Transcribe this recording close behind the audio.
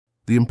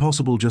The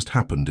impossible just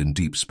happened in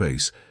deep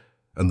space,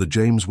 and the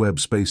James Webb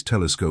Space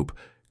Telescope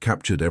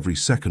captured every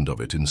second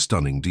of it in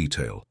stunning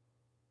detail.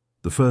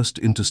 The first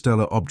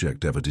interstellar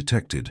object ever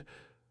detected,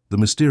 the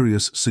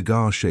mysterious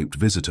cigar-shaped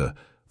visitor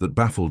that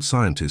baffled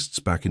scientists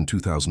back in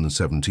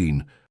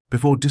 2017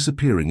 before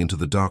disappearing into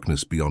the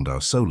darkness beyond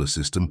our solar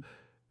system,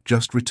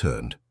 just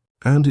returned.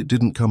 And it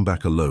didn't come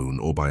back alone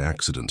or by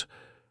accident.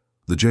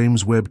 The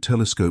James Webb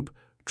Telescope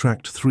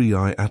tracked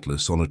 3I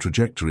Atlas on a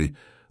trajectory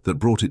that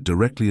brought it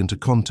directly into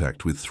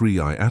contact with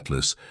 3I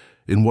Atlas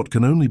in what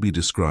can only be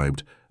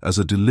described as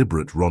a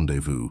deliberate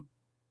rendezvous.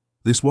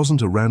 This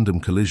wasn't a random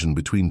collision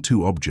between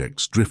two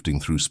objects drifting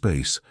through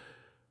space.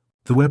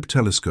 The Webb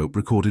telescope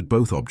recorded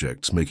both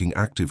objects making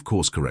active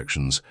course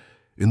corrections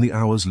in the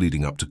hours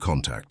leading up to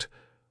contact,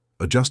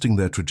 adjusting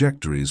their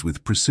trajectories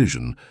with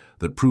precision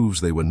that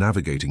proves they were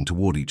navigating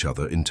toward each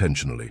other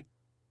intentionally.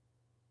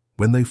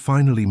 When they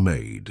finally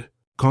made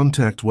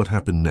contact, what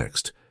happened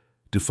next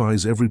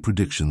defies every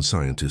prediction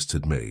scientists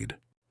had made.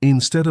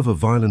 Instead of a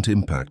violent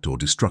impact or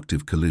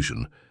destructive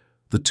collision,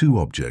 the two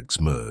objects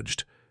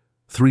merged.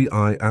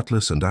 3I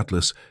Atlas and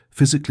Atlas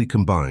physically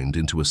combined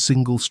into a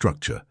single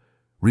structure,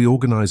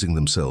 reorganizing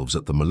themselves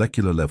at the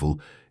molecular level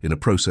in a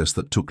process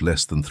that took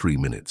less than 3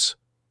 minutes.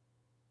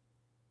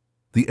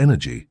 The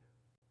energy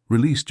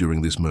released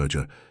during this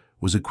merger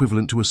was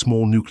equivalent to a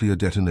small nuclear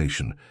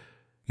detonation,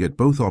 yet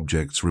both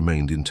objects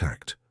remained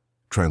intact,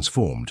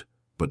 transformed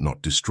but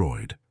not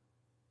destroyed.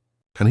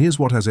 And here's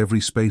what has every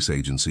space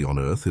agency on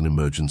Earth in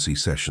emergency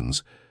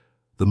sessions.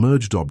 The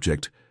merged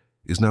object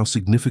is now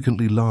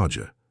significantly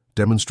larger,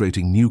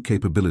 demonstrating new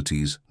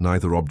capabilities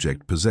neither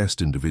object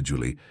possessed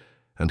individually,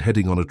 and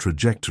heading on a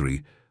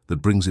trajectory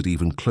that brings it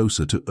even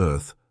closer to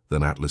Earth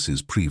than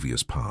Atlas's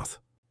previous path.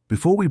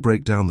 Before we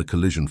break down the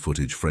collision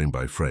footage frame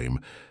by frame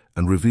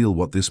and reveal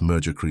what this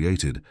merger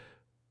created,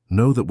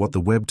 know that what the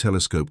Webb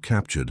telescope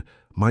captured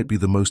might be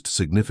the most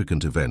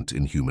significant event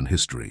in human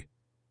history.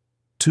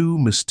 Two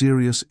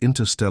mysterious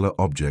interstellar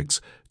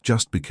objects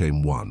just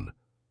became one.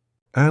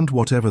 And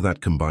whatever that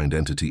combined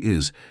entity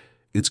is,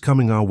 it's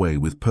coming our way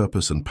with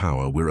purpose and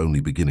power we're only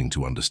beginning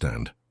to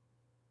understand.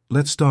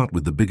 Let's start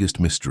with the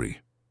biggest mystery.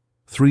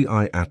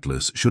 3I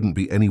Atlas shouldn't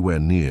be anywhere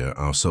near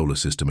our solar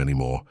system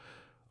anymore.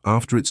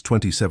 After its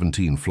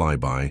 2017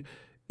 flyby,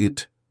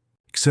 it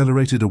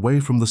accelerated away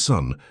from the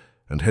Sun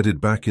and headed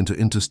back into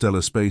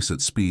interstellar space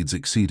at speeds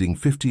exceeding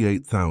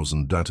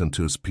 58,000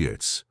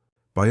 km/s.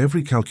 By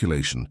every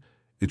calculation,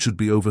 it should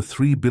be over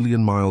 3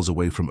 billion miles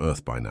away from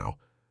Earth by now,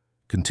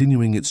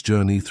 continuing its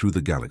journey through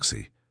the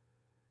galaxy.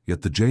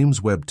 Yet the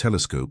James Webb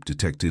telescope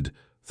detected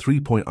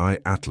 3I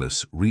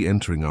Atlas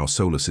re-entering our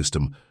solar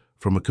system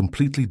from a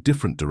completely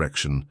different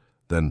direction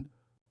than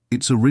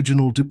its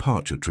original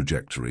departure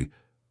trajectory,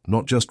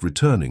 not just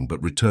returning,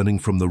 but returning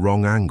from the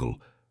wrong angle,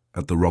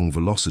 at the wrong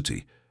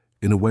velocity,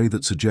 in a way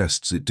that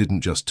suggests it didn't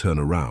just turn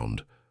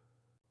around.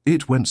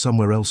 It went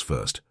somewhere else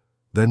first,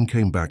 then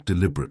came back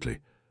deliberately.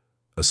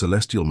 A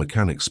celestial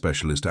mechanics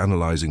specialist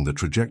analyzing the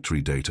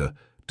trajectory data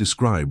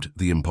described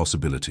the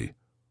impossibility.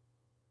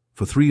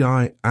 For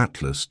 3I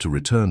Atlas to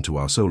return to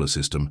our solar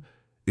system,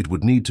 it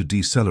would need to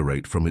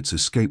decelerate from its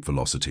escape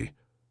velocity,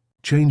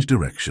 change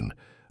direction,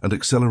 and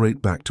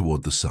accelerate back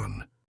toward the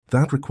Sun.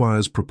 That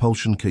requires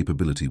propulsion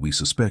capability we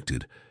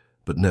suspected,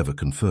 but never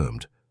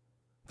confirmed.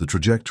 The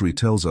trajectory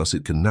tells us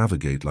it can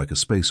navigate like a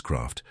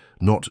spacecraft,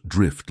 not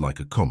drift like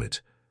a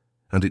comet,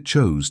 and it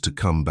chose to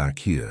come back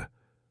here.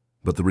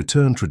 But the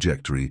return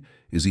trajectory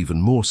is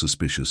even more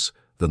suspicious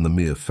than the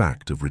mere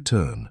fact of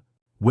return.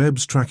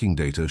 Webb's tracking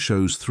data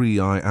shows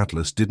 3I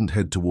Atlas didn't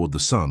head toward the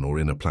Sun or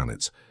inner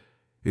planets.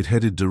 It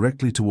headed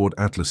directly toward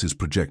Atlas's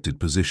projected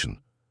position.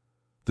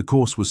 The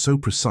course was so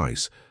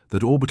precise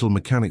that orbital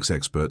mechanics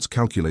experts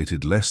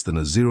calculated less than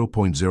a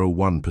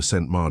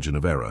 0.01% margin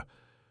of error.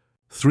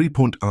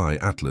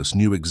 3I Atlas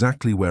knew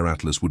exactly where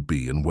Atlas would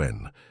be and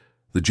when.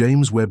 The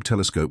James Webb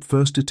telescope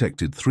first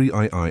detected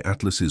 3I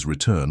Atlas's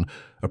return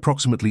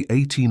approximately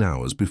 18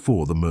 hours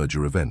before the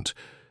merger event.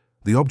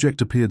 The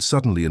object appeared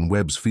suddenly in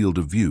Webb's field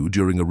of view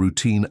during a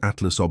routine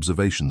Atlas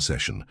observation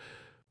session.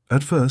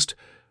 At first,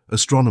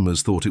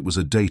 astronomers thought it was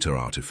a data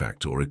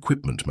artifact or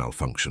equipment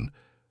malfunction.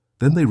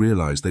 Then they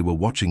realized they were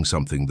watching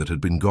something that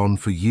had been gone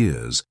for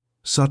years,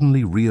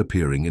 suddenly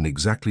reappearing in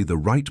exactly the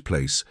right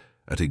place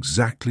at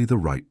exactly the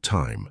right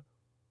time.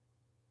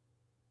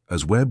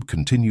 As Webb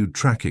continued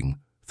tracking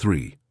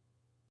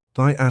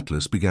 3I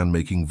Atlas began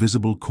making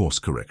visible course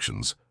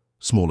corrections,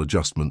 small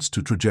adjustments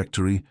to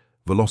trajectory,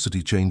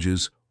 velocity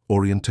changes,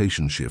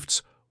 orientation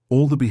shifts,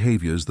 all the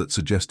behaviors that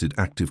suggested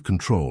active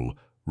control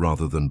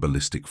rather than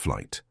ballistic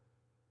flight.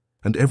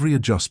 And every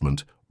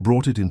adjustment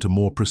brought it into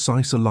more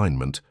precise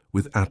alignment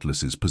with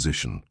Atlas's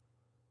position.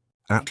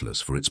 Atlas,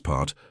 for its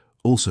part,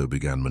 also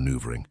began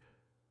maneuvering.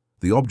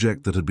 The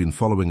object that had been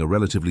following a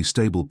relatively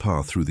stable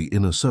path through the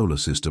inner solar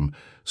system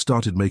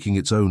started making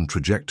its own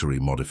trajectory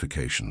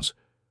modifications.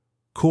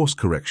 Course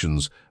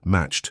corrections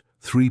matched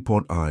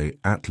 3I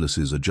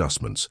Atlas's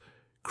adjustments,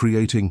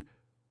 creating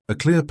a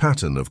clear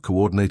pattern of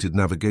coordinated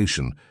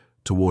navigation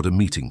toward a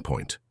meeting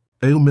point.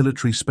 A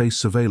military space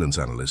surveillance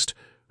analyst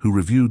who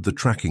reviewed the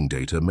tracking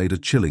data made a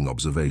chilling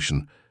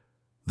observation.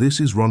 This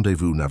is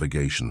rendezvous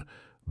navigation,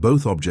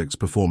 both objects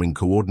performing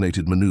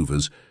coordinated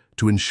maneuvers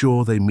to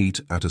ensure they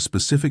meet at a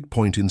specific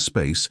point in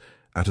space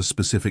at a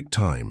specific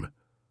time.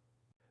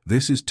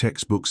 This is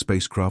textbook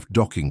spacecraft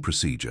docking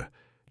procedure,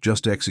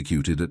 just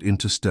executed at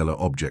interstellar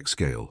object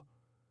scale.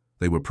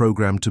 They were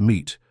programmed to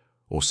meet,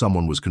 or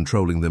someone was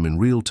controlling them in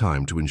real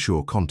time to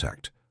ensure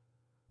contact.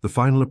 The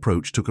final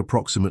approach took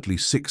approximately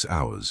 6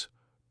 hours.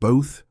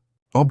 Both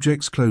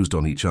objects closed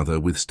on each other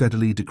with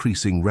steadily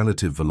decreasing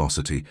relative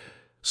velocity,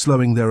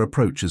 slowing their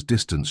approach as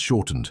distance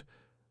shortened.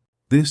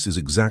 This is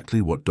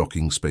exactly what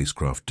docking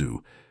spacecraft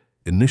do.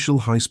 Initial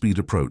high-speed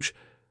approach,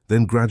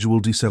 then gradual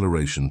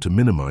deceleration to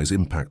minimize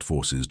impact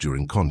forces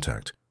during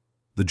contact.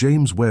 The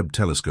James Webb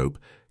Telescope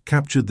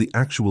captured the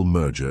actual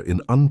merger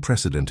in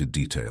unprecedented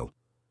detail,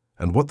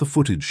 and what the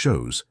footage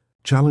shows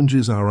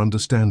challenges our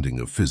understanding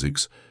of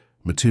physics,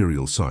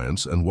 material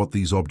science, and what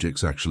these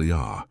objects actually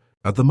are.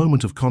 At the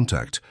moment of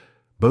contact,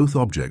 both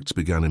objects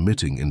began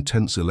emitting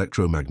intense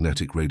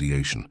electromagnetic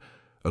radiation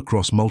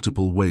across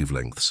multiple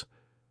wavelengths.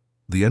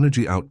 The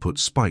energy output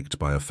spiked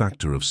by a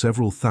factor of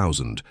several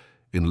thousand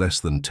in less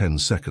than 10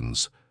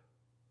 seconds.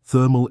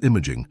 Thermal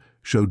imaging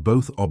showed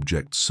both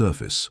objects'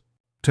 surface,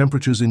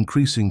 temperatures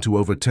increasing to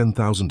over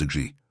 10,000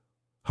 degrees,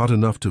 hot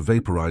enough to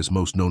vaporize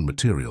most known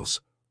materials.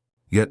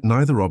 Yet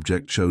neither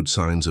object showed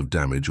signs of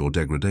damage or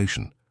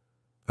degradation.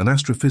 An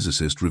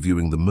astrophysicist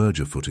reviewing the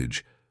merger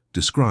footage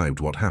described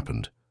what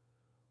happened.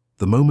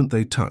 The moment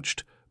they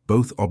touched,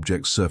 both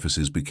objects'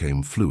 surfaces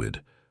became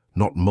fluid,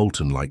 not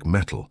molten like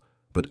metal,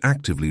 but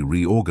actively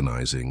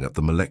reorganizing at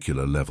the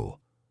molecular level.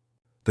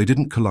 They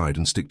didn't collide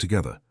and stick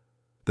together.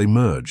 They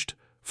merged,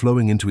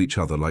 flowing into each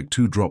other like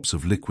two drops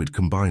of liquid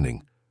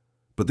combining.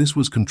 But this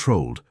was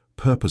controlled,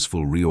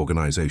 purposeful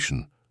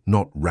reorganization,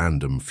 not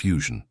random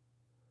fusion.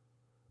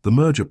 The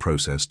merger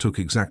process took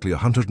exactly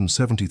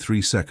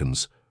 173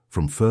 seconds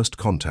from first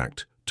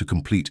contact to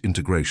complete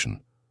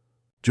integration.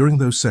 During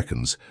those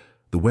seconds,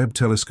 the Webb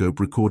telescope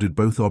recorded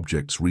both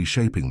objects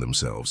reshaping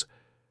themselves,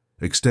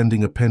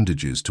 extending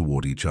appendages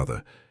toward each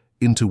other,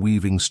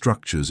 interweaving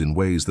structures in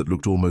ways that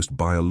looked almost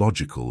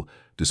biological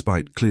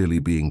despite clearly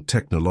being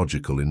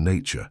technological in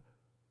nature.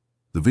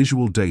 The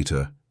visual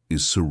data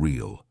is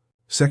surreal.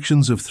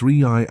 Sections of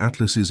 3I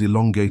Atlas's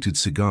elongated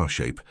cigar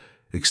shape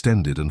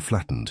extended and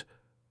flattened,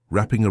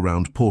 wrapping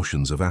around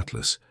portions of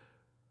Atlas.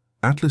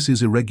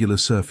 Atlas's irregular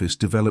surface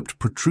developed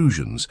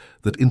protrusions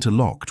that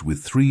interlocked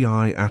with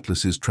 3I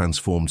Atlas's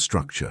transformed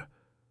structure.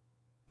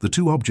 The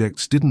two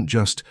objects didn't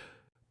just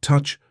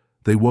touch,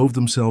 they wove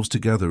themselves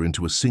together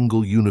into a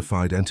single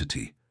unified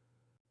entity.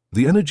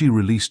 The energy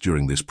released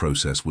during this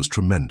process was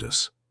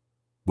tremendous.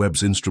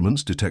 Webb's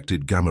instruments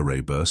detected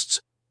gamma-ray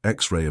bursts,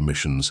 X-ray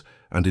emissions,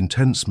 and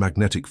intense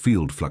magnetic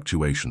field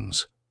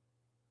fluctuations.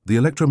 The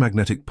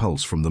electromagnetic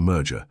pulse from the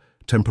merger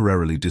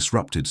temporarily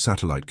disrupted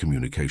satellite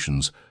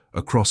communications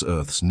across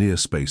Earth's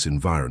near-space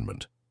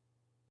environment.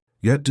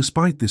 Yet,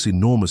 despite this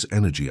enormous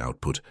energy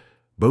output,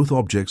 both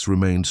objects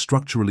remained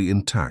structurally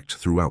intact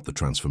throughout the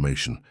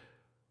transformation.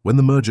 When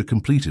the merger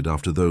completed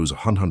after those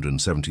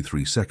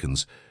 173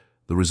 seconds,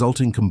 the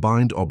resulting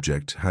combined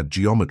object had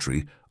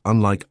geometry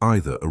unlike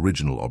either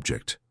original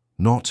object.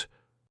 Not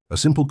a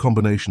simple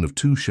combination of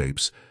two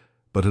shapes,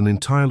 but an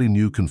entirely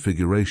new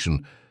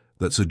configuration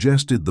that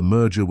suggested the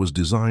merger was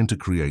designed to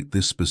create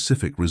this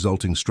specific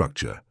resulting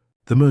structure.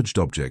 The merged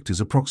object is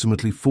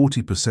approximately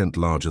 40%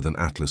 larger than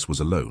Atlas was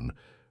alone,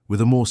 with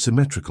a more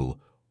symmetrical,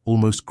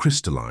 almost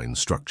crystalline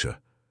structure.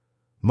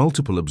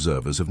 Multiple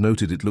observers have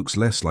noted it looks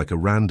less like a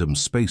random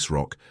space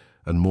rock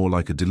and more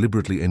like a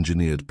deliberately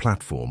engineered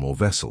platform or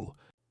vessel.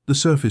 The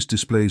surface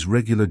displays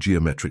regular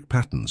geometric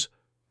patterns,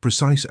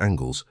 precise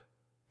angles,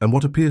 and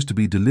what appears to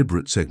be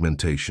deliberate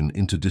segmentation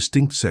into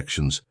distinct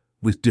sections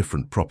with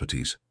different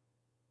properties.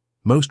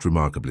 Most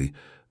remarkably,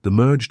 the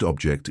merged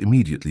object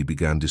immediately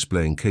began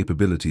displaying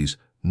capabilities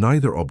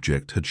neither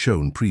object had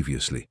shown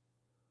previously.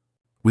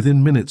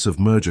 Within minutes of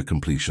merger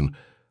completion,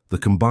 the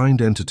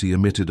combined entity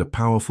emitted a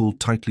powerful,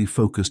 tightly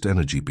focused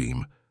energy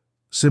beam,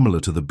 similar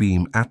to the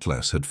beam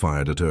Atlas had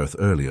fired at Earth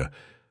earlier,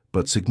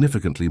 but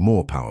significantly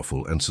more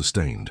powerful and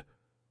sustained.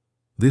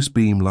 This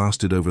beam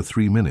lasted over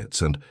 3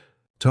 minutes and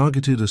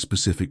targeted a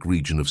specific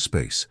region of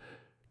space,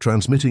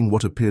 transmitting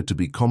what appeared to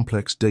be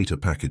complex data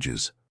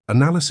packages.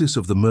 Analysis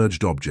of the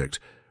merged object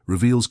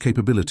reveals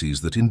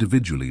capabilities that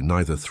individually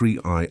neither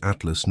 3I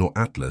Atlas nor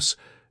Atlas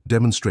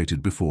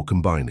demonstrated before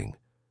combining.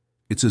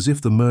 It's as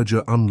if the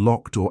merger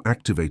unlocked or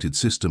activated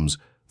systems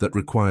that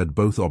required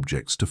both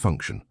objects to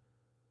function.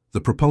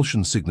 The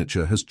propulsion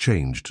signature has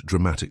changed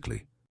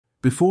dramatically.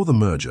 Before the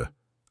merger,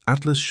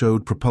 Atlas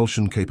showed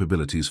propulsion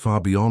capabilities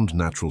far beyond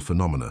natural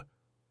phenomena,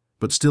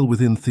 but still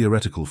within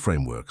theoretical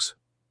frameworks.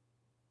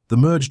 The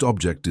merged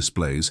object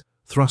displays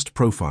thrust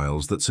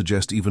profiles that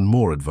suggest even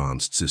more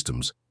advanced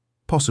systems,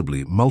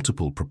 possibly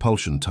multiple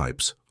propulsion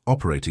types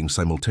operating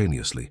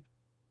simultaneously.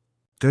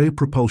 A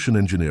propulsion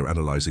engineer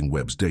analyzing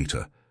Webb's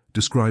data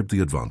described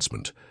the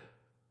advancement.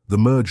 The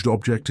merged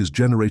object is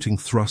generating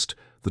thrust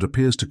that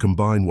appears to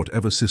combine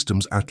whatever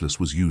systems Atlas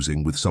was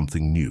using with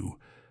something new.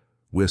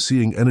 We're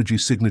seeing energy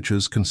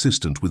signatures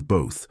consistent with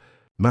both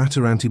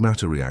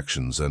matter-antimatter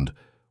reactions and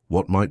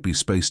what might be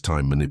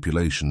space-time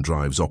manipulation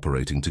drives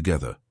operating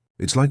together.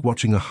 It's like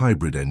watching a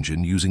hybrid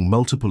engine using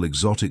multiple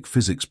exotic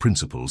physics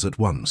principles at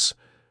once.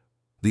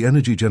 The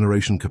energy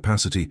generation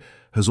capacity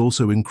has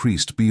also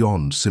increased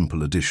beyond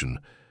simple addition.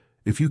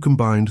 If you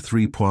combined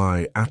 3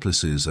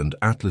 Atlases and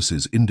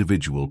Atlas's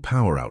individual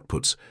power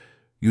outputs,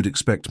 you'd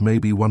expect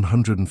maybe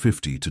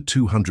 150 to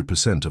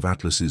 200% of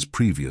Atlas's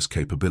previous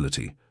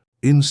capability.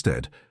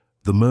 Instead,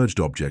 the merged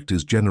object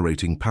is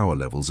generating power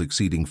levels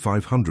exceeding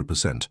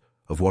 500%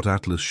 of what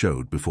Atlas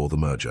showed before the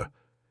merger.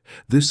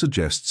 This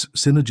suggests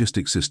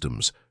synergistic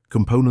systems,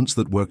 components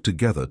that work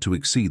together to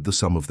exceed the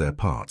sum of their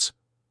parts.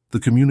 The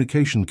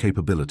communication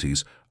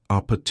capabilities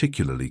are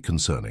particularly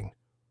concerning.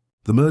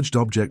 The merged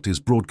object is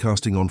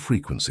broadcasting on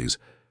frequencies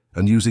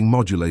and using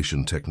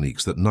modulation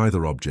techniques that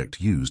neither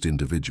object used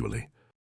individually.